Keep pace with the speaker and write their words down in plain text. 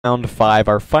Round 5,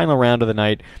 our final round of the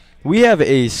night. We have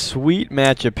a sweet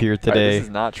matchup here today. Right, this is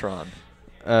not Tron.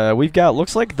 We've got,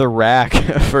 looks like the Rack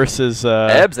versus...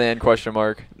 Abzan, question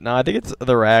mark. No, I think it's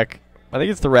the Rack. I think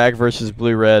it's the Rack versus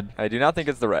Blue-Red. I do not think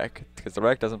it's the Rack, because the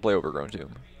Rack doesn't play Overgrown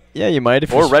Tomb. Yeah, you might.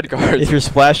 If or red cards. If you're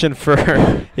splashing for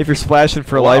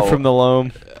life from the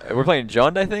Loam. We're playing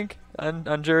Jund, I think, on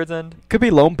Jered's end. Could be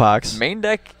Loam Pox. Main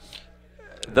deck,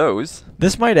 those.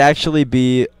 This might actually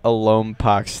be a Loam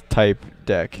Pox type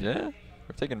deck. Yeah,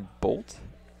 we're taking Bolt.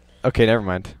 Okay, never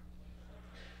mind.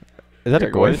 Is that a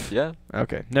Goyf? Yeah.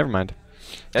 Okay, never mind.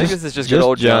 I think this is just good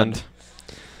old Jund.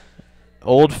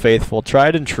 Old faithful,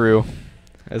 tried and true,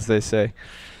 as they say.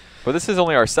 Well, this is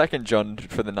only our second Jund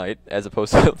for the night, as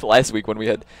opposed to last week when we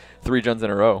had 3 Junds in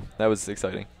a row. That was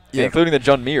exciting. Yeah. Including the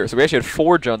Jund mirror. So we actually had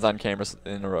 4 Junds on camera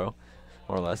in a row,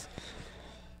 more or less.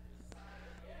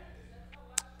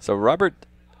 So Robert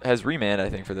has remand, I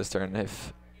think, for this turn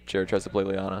if Jered tries to play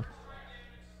Liana.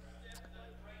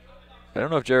 I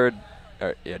don't know if Jered...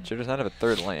 yeah, Jered does not have a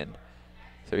 3rd land.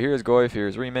 So here's Goyf,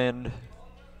 here's remand.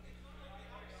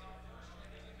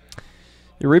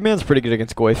 Your remand's pretty good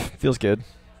against Goyf. Feels good.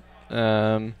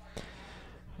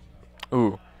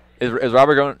 Ooh. Is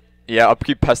Robert going... Yeah,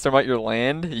 upkeep Pestermite your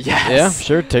land? Yes! Yeah,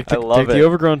 sure. Take the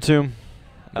Overgrown Tomb.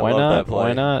 Why not?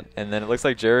 Why not? And then it looks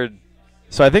like Jered...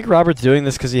 So I think Robert's doing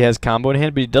this because he has combo in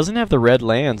hand, but he doesn't have the red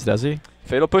lands, does he?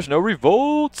 Fatal Push, no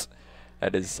Revolt!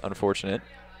 That is unfortunate.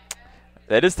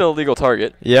 That is still a legal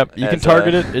target. Yep, you can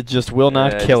target it. It just will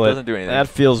not kill it. Doesn't do anything. That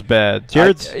feels bad.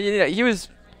 Jered's... yeah, he was...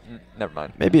 Never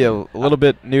mind. Maybe a little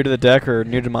bit new to the deck or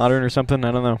new to Modern or something.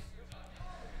 I don't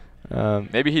know.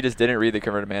 Maybe he just didn't read the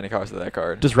converted mana cost of that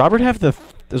card. Does Robert have the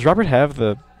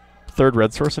 3rd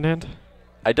red source in hand?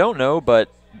 I don't know, but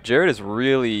Jered is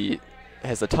really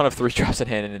has a ton of 3 drops in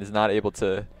hand and is not able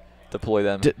to deploy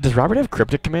them. Does Robert have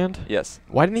Cryptic Command? Yes.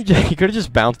 Why didn't he? He could have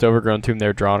just bounced Overgrown Tomb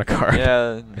there, drawn a card.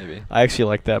 Yeah, maybe. I actually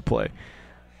like that play.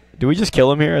 Do we just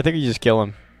kill him here? I think we just kill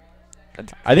him.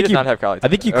 I think he does not have Kali. I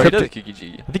think you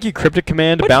Cryptic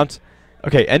Command, what? bounce.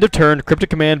 Okay, end of turn, Cryptic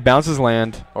Command, bounces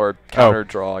land. Or counter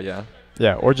draw, yeah.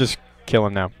 Yeah, or just kill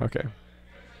him now. Okay. All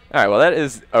right, well, that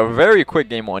is a very quick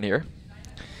game 1 here.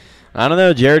 I don't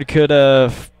know. Jered could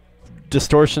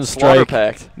Distortion Strike.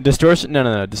 No.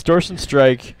 Distortion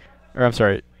Strike. Or, I'm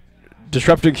sorry.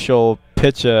 Disrupting Shoal,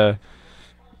 pitch a...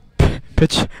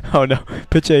 Oh, no.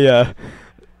 Pitch a...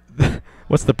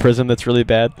 what's the prism that's really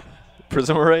bad?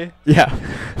 Prism Array? Yeah.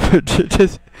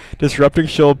 Disrupting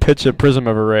Shoal, pitch a Prism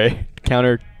of Array.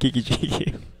 Counter Kiki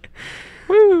Jiki.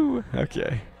 Woo!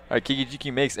 Okay. All right, Kiki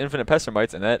Jiki makes infinite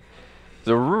Pestermites, and that is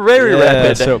a very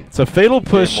rapid. So Fatal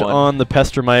Push on the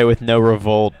Pestermite with no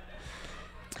Revolt.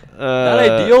 Not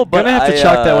ideal, but gonna have to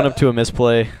chalk that one up to a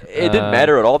misplay. It didn't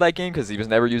matter at all that game because he was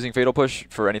never using Fatal Push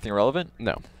for anything relevant.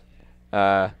 No.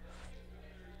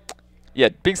 Yeah,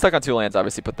 being stuck on 2 lands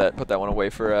obviously put that one away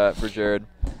for Jered.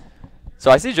 So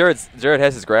I see Jered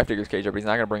has his Grafdigger's Cage up, but he's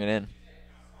not gonna bring it in.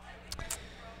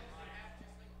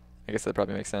 I guess that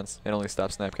probably makes sense. It only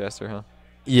stops Snapcaster, huh?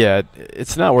 Yeah,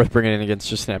 it's not worth bringing in against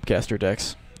just Snapcaster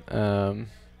decks,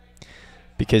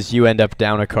 because you end up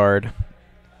down a card,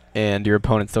 and your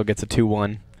opponent still gets a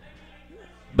 2/1.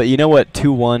 But you know what?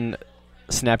 2/1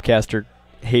 Snapcaster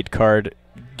hate card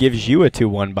gives you a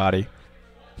 2/1 body.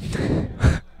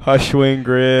 Hushwing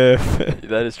Griff.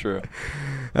 That is true.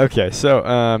 Okay,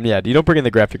 so yeah, you don't bring in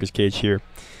the Grafdigger's Cage here.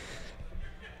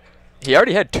 He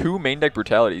already had 2 main deck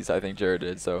brutalities, I think Jered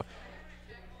did, so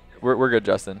we're good,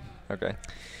 Justin. Okay.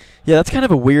 Yeah, that's kind of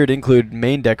a weird include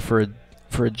main deck for a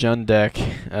Jund deck.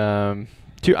 2.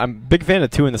 I'm a big fan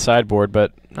of 2 in the sideboard,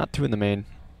 but not 2 in the main.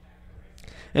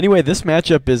 Anyway, this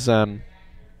matchup is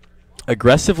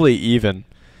aggressively even.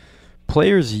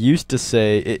 Players used to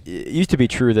say it used to be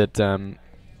true that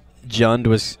Jund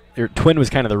was Twin was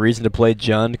kind of the reason to play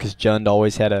Jund because Jund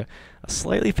always had a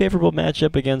slightly favorable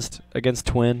matchup against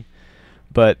Twin,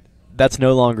 but that's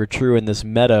no longer true in this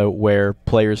meta where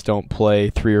players don't play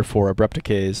 3 or 4 Abrupt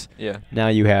Decays. Yeah. Now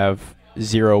you have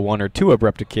 0, 1, or 2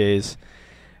 Abrupt Decays.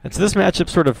 And so this matchup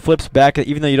sort of flips back.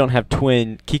 Even though you don't have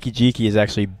Twin, Kiki Jiki is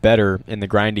actually better in the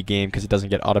grindy game because it doesn't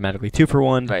get automatically 2 for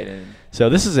 1. Right. So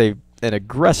this is an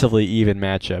aggressively even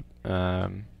matchup.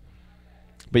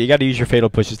 But you got to use your Fatal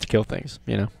Pushes to kill things,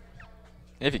 you know.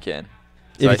 If you can.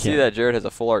 So I see that Jered has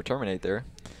a full art Terminate there.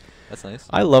 That's nice.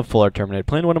 I love full art Terminate.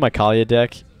 Playing one of my Kalia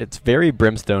deck, it's very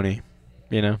Brimstone-y,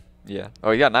 you know. Yeah.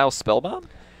 Oh, you got Nile's Spellbound?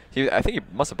 I think he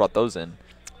must have brought those in.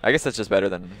 I guess that's just better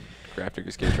than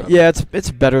Grafdigger's Cage. Yeah,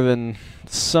 it's better than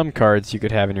some cards you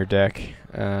could have in your deck.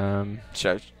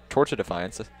 Torch of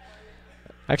Defiance.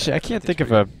 Actually, I can't think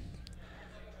of a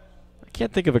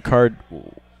card.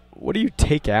 What do you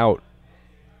take out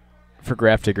for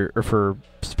Grafdigger or for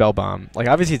Spellbomb. Like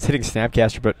obviously it's hitting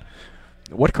Snapcaster, but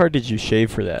what card did you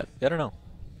shave for that? Yeah, I don't know.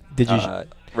 Did you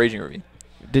Raging Ruby?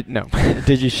 no?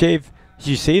 Did you shave? Did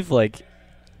you save like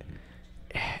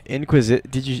Inquisit?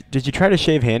 Did you try to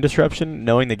shave Hand Disruption,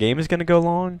 knowing the game is going to go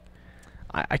long?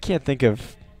 I can't think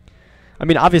of. I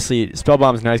mean, obviously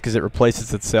Spellbomb's nice because it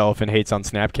replaces itself and hates on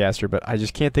Snapcaster, but I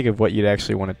just can't think of what you'd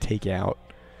actually want to take out.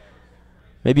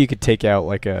 Maybe you could take out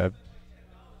like a.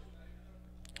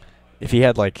 If he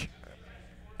had like,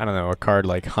 I don't know, a card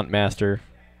like Huntmaster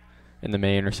in the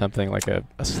main or something, like a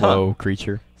slow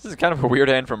creature. This is kind of a weird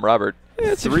hand from Robert.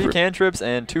 Yeah, 3 cantrips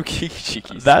and 2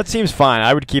 Kiki-Chikis. That seems fine.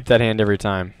 I would keep that hand every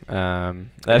time.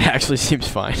 That actually seems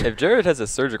fine. If Jered has a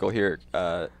surgical here,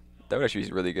 that would actually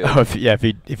be really good. Oh,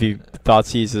 if he thought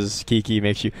seizes Kiki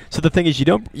makes you. So the thing is, you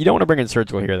don't want to bring in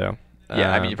surgical here though.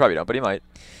 Yeah, I mean you probably don't, but he might.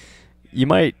 You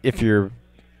might if you're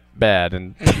bad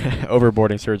and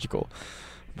overboarding surgical.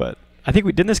 But I think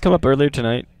didn't this come up earlier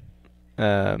tonight?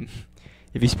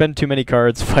 If you spend too many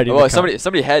cards fighting. Well,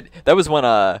 somebody had that was when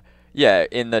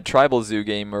in the Tribal Zoo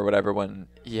game or whatever when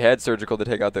he had surgical to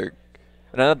take out the.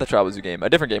 No, not the Tribal Zoo game, a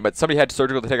different game, but somebody had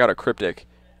surgical to take out a cryptic.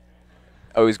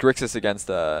 Oh, it was Grixis against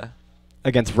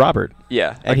Robert.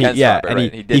 Yeah, and against Robert, and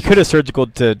right? he could have surgical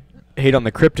to hate on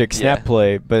the cryptic snap Yeah.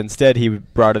 play, but instead he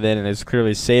brought it in and is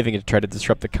clearly saving it to try to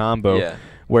disrupt the combo. Yeah.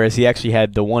 Whereas he actually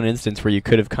had the one instance where you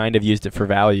could have kind of used it for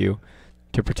value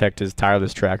to protect his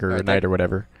tireless tracker or knight or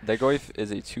whatever. That Goif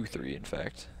is a 2/3, in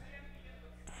fact.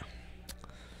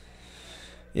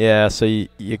 Yeah, so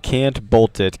you can't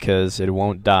bolt it because it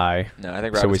won't die. No, I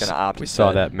think Robert's going to opt. We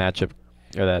saw that matchup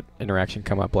or that interaction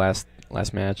come up last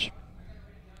match.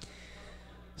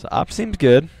 So opt seems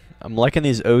good. I'm liking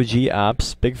these OG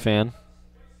ops. Big fan.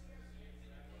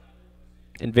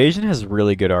 Invasion has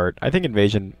really good art. I think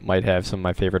Invasion might have some of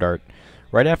my favorite art.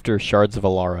 Right after Shards of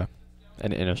Alara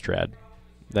and Innistrad.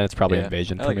 Then it's probably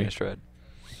Invasion I for like me. Innistrad.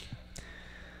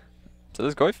 So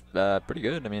this Goif, pretty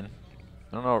good. I mean,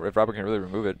 I don't know if Robert can really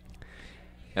remove it.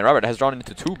 And Robert has drawn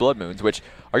into 2 Blood Moons, which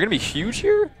are going to be huge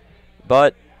here,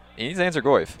 but he needs to answer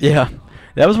Goif. Yeah.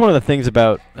 That was one of the things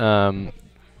about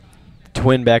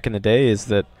Twin back in the day is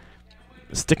that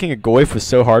sticking a Goif was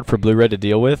so hard for Blue-Red to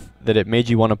deal with that it made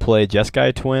you want to play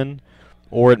Jeskai Twin,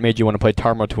 or it made you want to play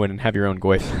Tarmo Twin and have your own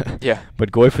Goif. Yeah.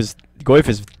 But Goif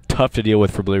is tough to deal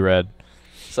with for Blue-Red.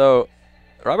 So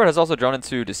Robert has also drawn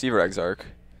into Deceiver Exarch,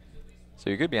 so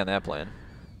you could be on that plan.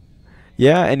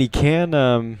 Yeah, and he can,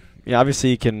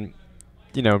 obviously he can,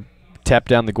 tap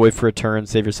down the Goif for a turn,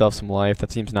 save yourself some life.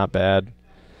 That seems not bad.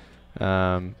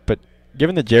 But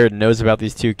given that Jered knows about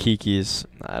these 2 Kikis,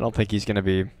 I don't think he's going to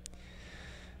be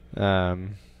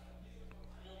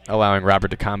allowing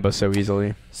Robert to combo so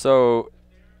easily. So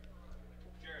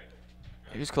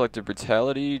here's Collective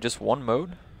Brutality, just 1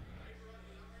 mode.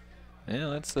 Yeah,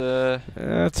 that's a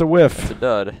whiff. That's a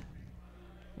dud.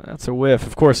 That's a whiff.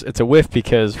 Of course, it's a whiff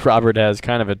because Robert has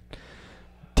kind of a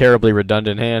terribly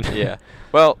redundant hand. Yeah.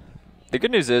 Well, the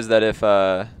good news is that if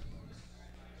Jered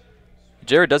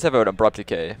does have an Abrupt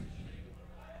Decay.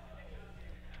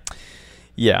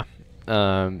 Yeah.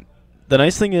 The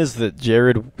nice thing is that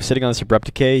Jered, sitting on this Abrupt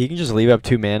Decay, he can just leave up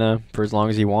 2 mana for as long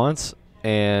as he wants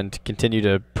and continue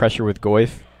to pressure with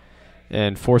Goif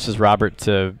and forces Robert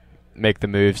to make the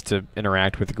moves to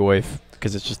interact with Goif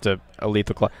because it's just a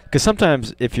lethal claw. Because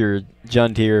sometimes if you're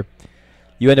Jund here,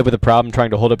 you end up with a problem trying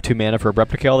to hold up 2 mana for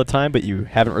Abrupt Decay all the time, but you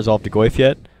haven't resolved a Goif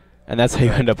yet, and that's how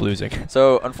you end up losing.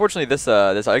 So unfortunately, this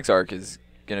Exarch is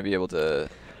going to be able to.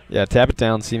 Yeah, tap it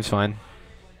down seems fine.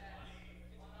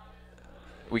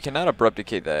 We cannot Abrupt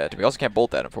Decay that. We also can't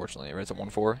bolt that, unfortunately. Right? It's a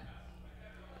 1/4.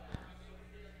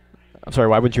 I'm sorry,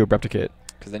 why wouldn't you Abrupt Decay it?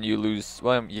 Because then you lose.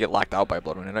 Well, you get locked out by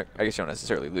Blood Moon, and I guess you don't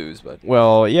necessarily lose, but.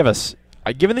 Well, you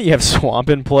have given that you have Swamp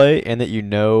in play and that you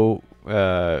know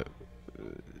that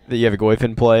you have a Goif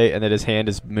in play and that his hand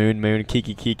is Moon,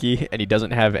 Kiki, and he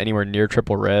doesn't have anywhere near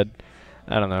triple red.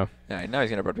 I don't know. Yeah, now he's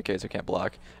going to Abrupt Decay, so he can't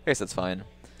block. I guess that's fine.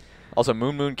 Also,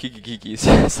 Moon, Kiki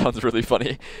sounds really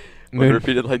funny. When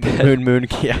repeated like that. Moon,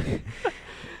 yeah.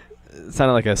 It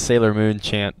sounded like a Sailor Moon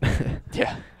chant.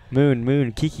 Yeah.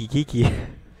 Moon, Kiki.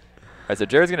 Alright, so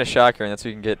Jered's going to shock her, and that's so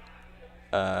we can get.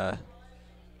 Oh,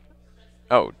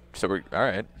 so we're.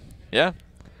 Alright. Yeah.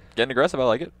 Getting aggressive, I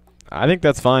like it. I think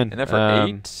that's fine. And then for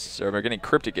 8, so we're getting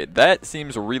Cryptic It. That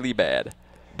seems really bad.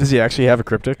 Does he actually have a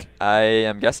Cryptic? I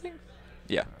am guessing.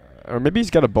 Yeah. Or maybe he's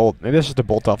got a bolt. Maybe that's just a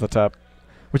bolt off the top.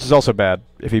 Which is also bad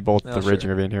if he bolts the Raging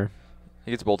Ravine here.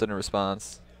 He gets bolted in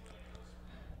response.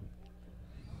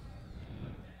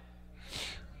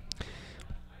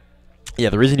 Yeah,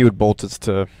 the reason you would bolt is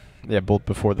to bolt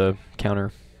before the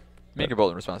counter. Make a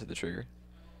bolt in response to the trigger.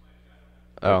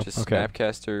 Oh, Just okay.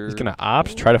 Snapcaster. He's gonna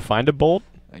opt, try to find a bolt.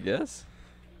 I guess.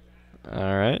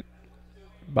 All right.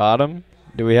 Bottom.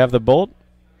 Do we have the bolt?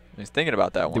 He's thinking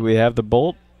about that one. Do we have the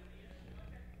bolt?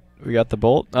 We got the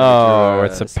bolt. Major, Oh,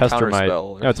 it's a Counterspell Pestermite.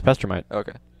 or No, it's a Pestermite.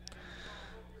 Okay.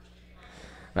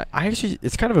 I actually,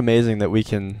 it's kind of amazing that we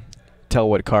can tell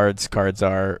what cards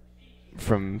are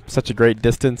from such a great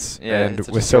distance and it's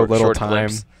such with a so short little time.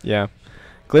 glimpse. Yeah.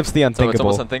 Glimpse the So unthinkable. it's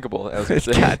almost unthinkable. I was gonna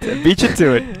say. God, beat you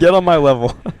to it. Get on my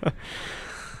level.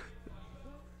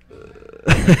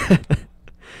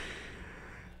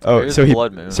 Oh, Here's so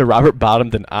Blood Moon. so Robert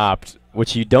bottomed an opt,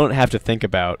 which you don't have to think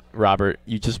about, Robert.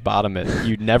 You just bottom it.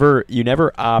 You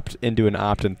never opt into an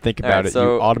opt and think about it.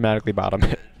 so you automatically bottom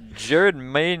it. Jered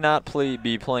may not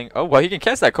be playing. Oh, well, he can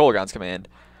cast that Kolaghan's command,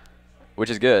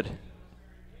 which is good.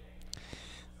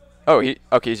 Oh,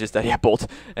 he's just dead. Yeah, Bolt.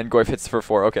 And Goyf hits for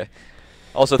 4. Okay.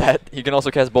 Also, that he can also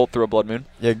cast Bolt through a Blood Moon.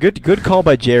 Yeah, good call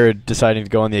by Jered deciding to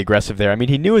go on the aggressive there. I mean,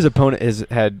 he knew his opponent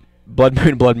had Blood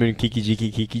Moon, Kiki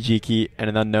Jiki, and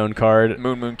an unknown card.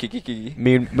 Moon, Kiki.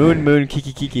 Moon,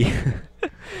 Kiki. And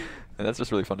that's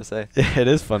just really fun to say. Yeah, it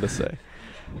is fun to say.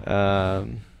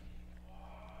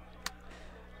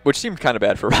 Which seemed kind of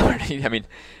bad for Robert. I mean,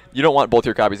 you don't want both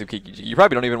your copies of Kiki Jiki. You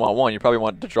probably don't even want one. You probably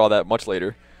want to draw that much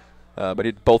later. But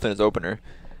he both in his opener,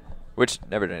 which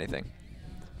never did anything.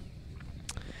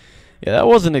 Yeah, that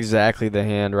wasn't exactly the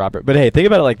hand, Robert. But hey, think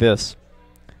about it like this.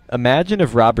 Imagine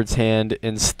if Robert's hand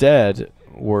instead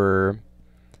were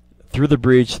through the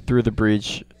breach,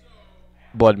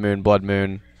 Blood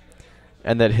Moon,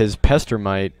 and that his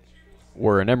Pestermite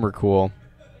were an Emrakul.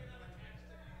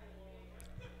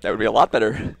 That would be a lot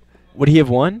better. Would he have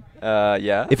won?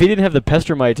 Yeah. If he didn't have the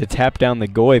Pestermite to tap down the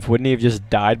Goyf, wouldn't he have just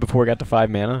died before he got to 5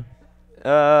 mana?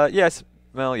 Yes.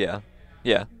 Well, yeah.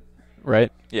 Yeah.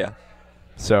 Right? Yeah.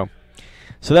 So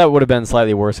that would have been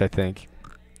slightly worse, I think.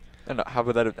 I don't know. How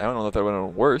would that? I don't know if that would have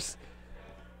been worse.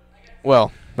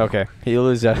 Well, okay. He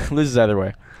loses either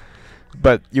way.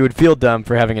 But you would feel dumb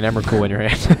for having an Emrakul in your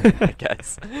hand. I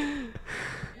guess.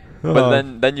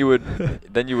 But then you would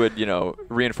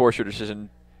reinforce your decision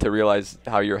to realize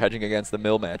how you're hedging against the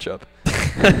mill matchup.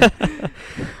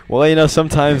 Well,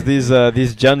 sometimes these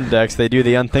Jund decks, they do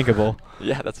the unthinkable.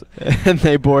 Yeah, that's. And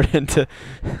they board into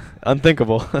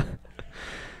unthinkable.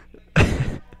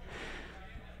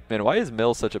 Man, why is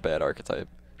mill such a bad archetype?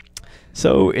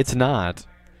 So it's not.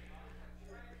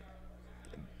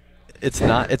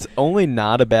 It's only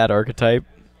not a bad archetype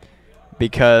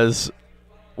because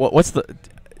what's the?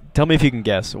 Tell me if you can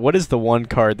guess. What is the one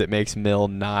card that makes mill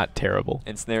not terrible?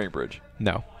 Ensnaring Bridge.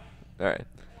 No. All right.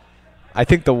 I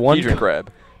think the one. Hedron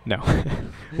Crab. No.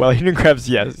 Well, Hedron Crab's,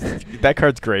 yes. That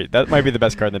card's great. That might be the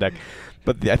best card in the deck.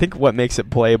 But I think what makes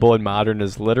it playable in Modern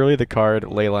is literally the card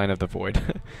Leyline of the Void.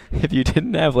 If you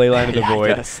didn't have Leyline of the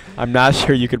Void, I'm not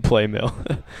sure you could play mill.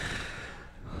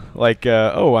 Like,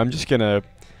 I'm just going to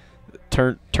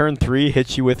turn 3,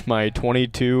 hit you with my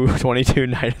 22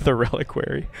 Knight of the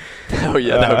Reliquary. Oh,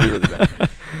 yeah, that would be really bad.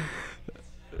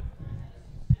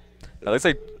 It looks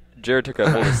like Jered took a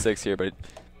hold of 6 here, but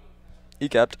he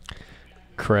kept.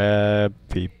 Crab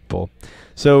people.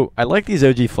 So I like these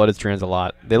OG flooded strands a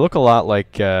lot. They look a lot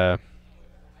like Tundras.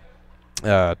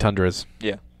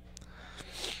 Yeah.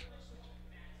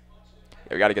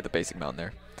 We got to get the basic mount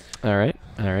there. All right.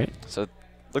 So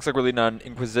looks like we're leading on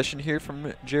Inquisition here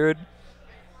from Jered.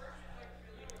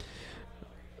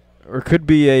 Or could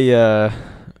be a.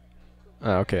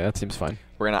 Okay, that seems fine.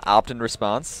 We're gonna opt in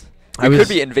response. It could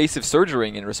be invasive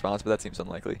surgering in response, but that seems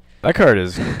unlikely. That card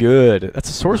is good. That's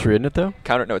a sorcery, isn't it though?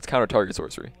 No, it's counter target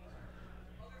sorcery.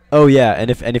 Oh yeah, and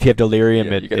if you have delirium,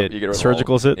 Yeah, it you get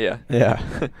surgicals it. Yeah.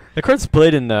 Yeah. The card's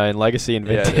played in Legacy and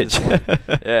Yeah, Vintage.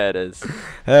 Yeah, it is.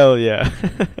 Hell yeah.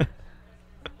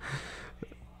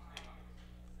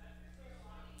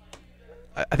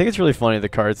 I think it's really funny the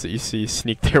cards that you see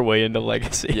sneak their way into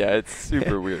Legacy. Yeah, it's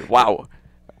super weird. Wow.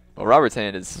 Well, Robert's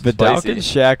hand is Vidalcan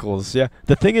Shackles. Yeah.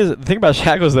 The thing about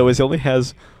Shackles though is he only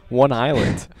has one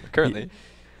island. Currently.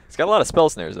 He's got a lot of spell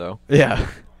snares though. Yeah.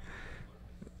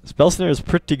 Spell Snare is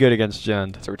pretty good against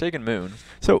Jund. So we're taking Moon.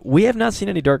 So we have not seen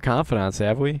any Dark Confidants,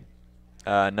 have we?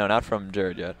 No, not from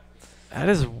Jered yet. That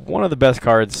is one of the best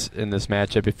cards in this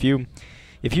matchup. If you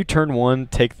turn 1,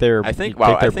 take their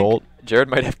bolt. Jered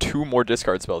might have 2 more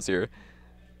discard spells here.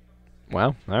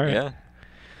 Wow. All right. Yeah.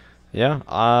 Yeah.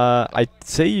 I'd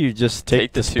say you just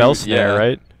take the Spell Snare,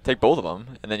 right? Take both of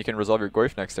them, and then you can resolve your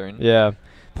Goyf next turn. Yeah.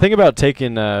 The thing about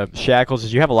taking Shackles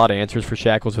is you have a lot of answers for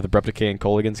Shackles with Abrupt Decay and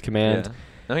Kolaghan's command. Yeah.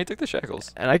 No, he took the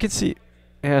Shackles. And I could see,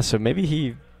 so maybe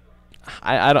he,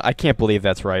 I can't believe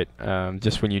that's right.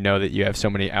 Just when you know that you have so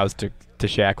many outs to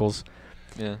Shackles.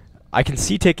 Yeah. I can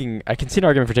see an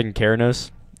argument for taking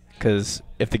Keranos, because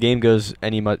if the game goes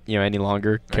any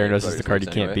longer, Right, Keranos is the card you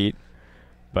can't beat.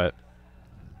 But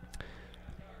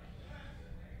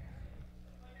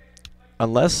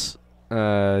unless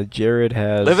Jered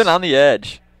has living on the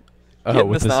edge. oh,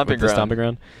 with the stomping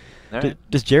ground. All right.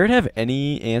 Does Jered have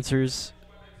any answers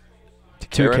to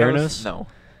Keranos? No.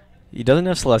 He doesn't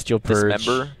have Celestial Purge.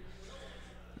 Dismember.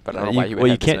 But I don't know why he would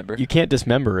have Dismember. You can't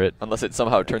dismember it. Unless it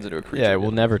somehow turns into a creature. Yeah, it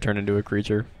will never turn into a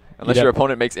creature. Unless your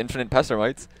opponent makes infinite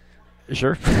Pestermites.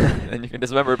 Sure. Then you can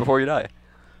dismember it before you die.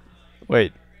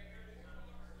 Wait.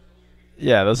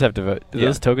 Yeah, those have devotion. Do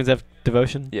those tokens have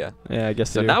devotion? Yeah. Yeah, I guess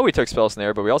So they do. now we took Spell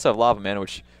Snare, but we also have Lava Mana,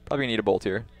 which probably need a Bolt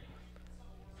here.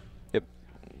 Yep.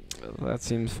 That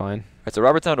seems fine. All right, so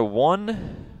Robert's down to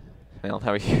 1. Well,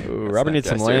 how Ooh, Robert needs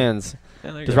some lands.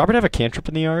 Yeah, Does Robert have a cantrip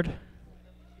in the yard?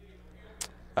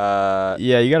 Yeah,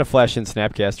 you got to flash in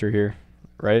Snapcaster here,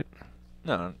 right?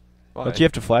 No. Why? Don't you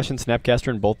have to flash in Snapcaster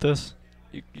and bolt this?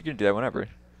 You can do that whenever.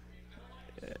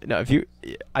 No, if you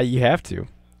have to.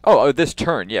 Oh, this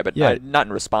turn, yeah, but Yeah. not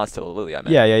in response to the Lily, I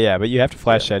meant. Yeah, but you have to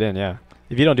flash that in, yeah.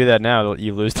 If you don't do that now,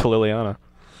 you lose to Liliana.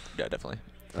 Yeah, definitely.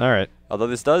 All right. Although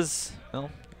this does, well,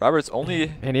 Robert's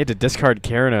only... And he had to discard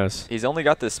Keranos. He's only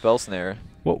got this Spell Snare.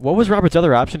 What was Robert's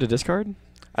other option to discard?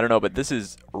 I don't know, but this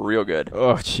is real good.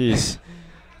 Oh, jeez.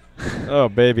 Oh,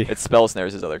 baby. It's Spell Snare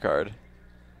is his other card.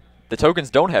 The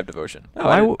tokens don't have devotion.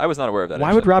 Oh, I was not aware of that.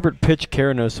 Why would Robert pitch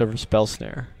Keranos over Spell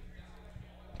Snare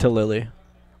to Lily?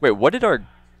 Wait, what did our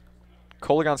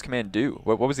Koligon's command do?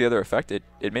 What was the other effect? It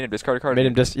made him discard a card. Made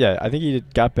him yeah. I think he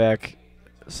got back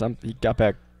He got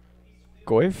back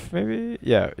Goyf, maybe.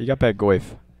 Yeah, he got back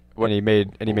Goyf. And he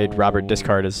made Robert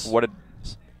discard his.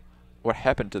 What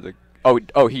happened to the?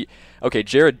 Okay.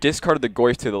 Jered discarded the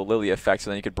Goyf to the Lily effect,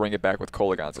 so then he could bring it back with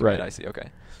Koligon's command. Right. I see. Okay.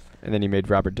 And then he made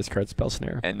Robert discard Spell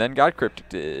Snare. And then got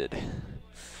cryptid.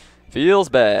 Feels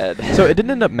bad. So it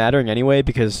didn't end up mattering anyway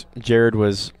because Jered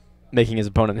was making his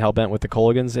opponent hellbent with the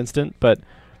Koligon's instant. But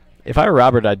if I were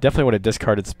Robert, I definitely would have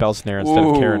discarded Spell Snare instead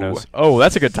of Keranos. Oh,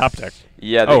 that's a good top deck.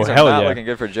 Yeah, things are not looking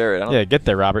good for Jered. Yeah, get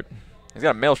there, Robert. He's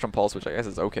got a Maelstrom Pulse, which I guess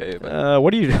is okay. But what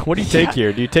do you take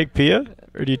here? Do you take Pia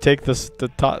or do you take the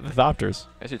Thopters?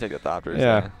 I should take the Thopters.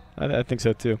 Yeah, I think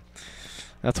so too.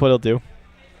 That's what he'll do.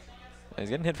 He's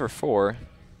getting hit for 4.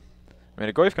 I mean,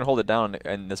 a Goyf can hold it down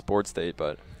in this board state,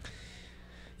 but...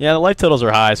 Yeah, the life totals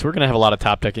are high, so we're going to have a lot of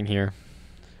top decking here.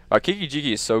 Kiki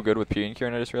Jiki is so good with P and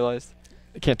Kieran, I just realized.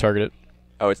 I can't target it.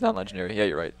 Oh, it's not legendary. Yeah,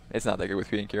 you're right. It's not that good with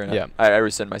P and Kieran. Yeah. I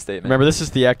rescind my statement. Remember, this is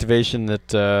the activation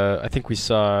that I think we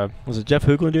saw... Was it Jeff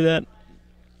Hoogland do that?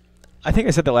 I think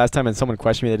I said that last time and someone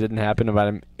questioned me that it didn't happen, but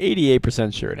I'm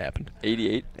 88% sure it happened.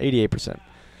 88? 88%.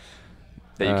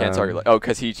 That you can't target... Oh,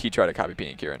 because he tried to copy P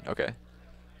and Kieran. Okay.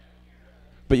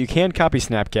 But you can copy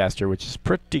Snapcaster, which is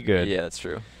pretty good. Yeah, that's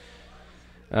true.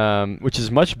 Which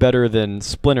is much better than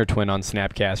Splinter Twin on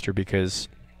Snapcaster because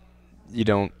you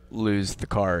don't lose the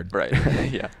card. Right.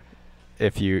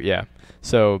 Yeah.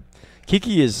 So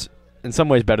Kiki is in some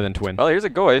ways better than Twin. Well, here's a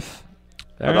Goyf.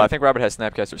 Right. I think Robert has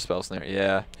Snapcaster Spell Snare.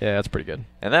 Yeah. Yeah, that's pretty good.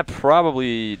 And that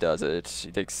probably does it. He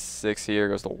takes 6 here,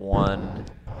 goes to 1.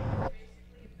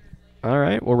 All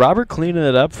right. Well, Robert cleaning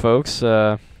it up, folks.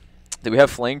 Do we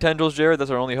have Flaying Tendrils, Jered? That's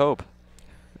our only hope.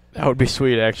 That would be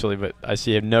sweet, actually, but I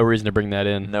see no reason to bring that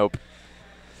in. Nope.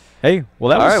 Hey, well,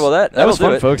 that was all right. Well, that was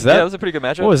fun, folks. That was a pretty good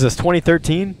matchup. What was this,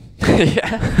 2013?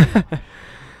 Yeah.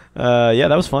 Yeah,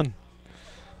 that was fun.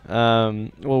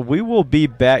 Well, we will be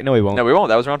back. No, we won't. No, we won't.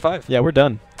 That was round 5. Yeah, we're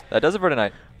done. That does it for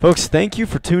tonight. Folks, thank you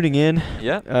for tuning in.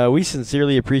 Yeah. We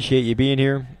sincerely appreciate you being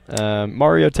here.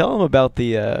 Mario, tell them about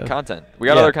the... content. We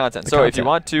got other content. So if you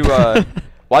want to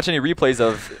watch any replays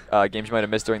of games you might have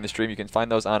missed during the stream, you can find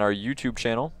those on our YouTube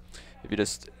channel. If you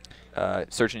just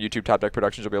search in YouTube Top Deck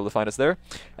Productions, you'll be able to find us there.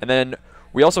 And then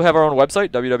we also have our own website,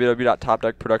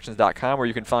 www.topdeckproductions.com, where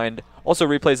you can find also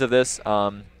replays of this,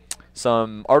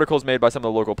 some articles made by some of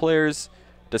the local players,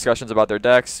 discussions about their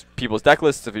decks, people's deck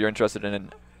lists if you're interested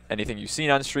in anything you've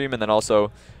seen on stream, and then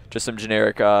also just some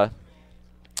generic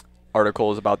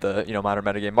articles about the modern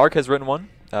metagame. Mark has written one.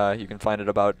 You can find it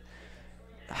about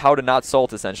how to not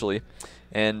salt, essentially.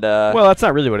 And well, that's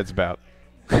not really what it's about.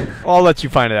 I'll let you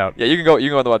find it out. Yeah, you can go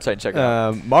on the website and check it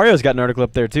out. Mario's got an article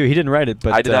up there too. He didn't write it,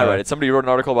 but I did not write it. Somebody wrote an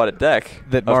article about a deck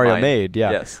that Mario made.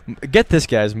 Yeah. Yes. Get this,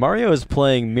 guys. Mario is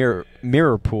playing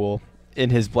Mirror Pool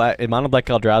in his mono black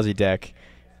Eldrazi deck,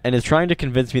 and is trying to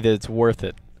convince me that it's worth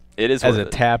it. It is as worth a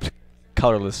tapped,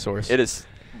 colorless source. It is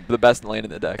the best lane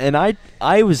in the deck. And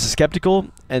I was skeptical,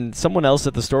 and someone else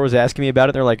at the store was asking me about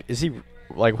it. They're like, "Is he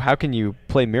like? How can you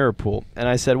play Mirror Pool?" And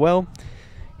I said, "Well,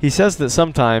 he says that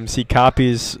sometimes he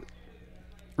copies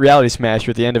Reality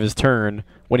Smasher at the end of his turn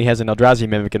when he has an Eldrazi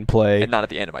Mimic in play. And not at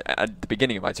the end of at the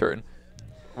beginning of my turn,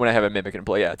 when I have a Mimic in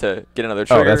play, to get another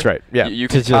trigger. Oh, that's right. Yeah. You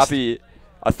can copy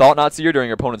a Thought-Knot Seer during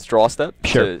your opponent's draw step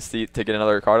Sure. to get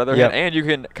another card out of their hand, and you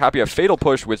can copy a Fatal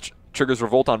Push, which triggers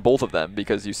Revolt on both of them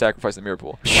because you sacrifice the Mirror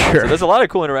Pool. Sure. So there's a lot of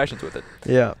cool interactions with it.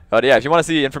 Yeah. But yeah, if you want to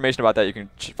see information about that, you can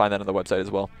find that on the website as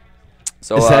well.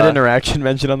 So is that interaction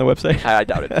mentioned on the website? I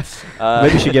doubt it.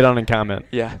 Maybe you should get on and comment.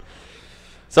 Yeah.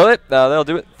 So that'll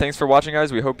do it. Thanks for watching,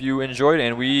 guys. We hope you enjoyed,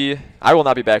 and I will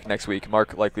not be back next week.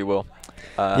 Mark likely will.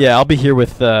 Yeah, I'll be here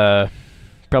with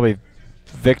probably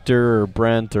Victor or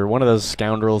Brent or one of those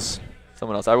scoundrels.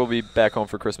 Someone else. I will be back home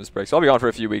for Christmas break, so I'll be gone for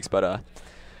a few weeks, but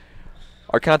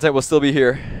our content will still be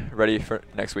here, ready for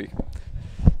next week.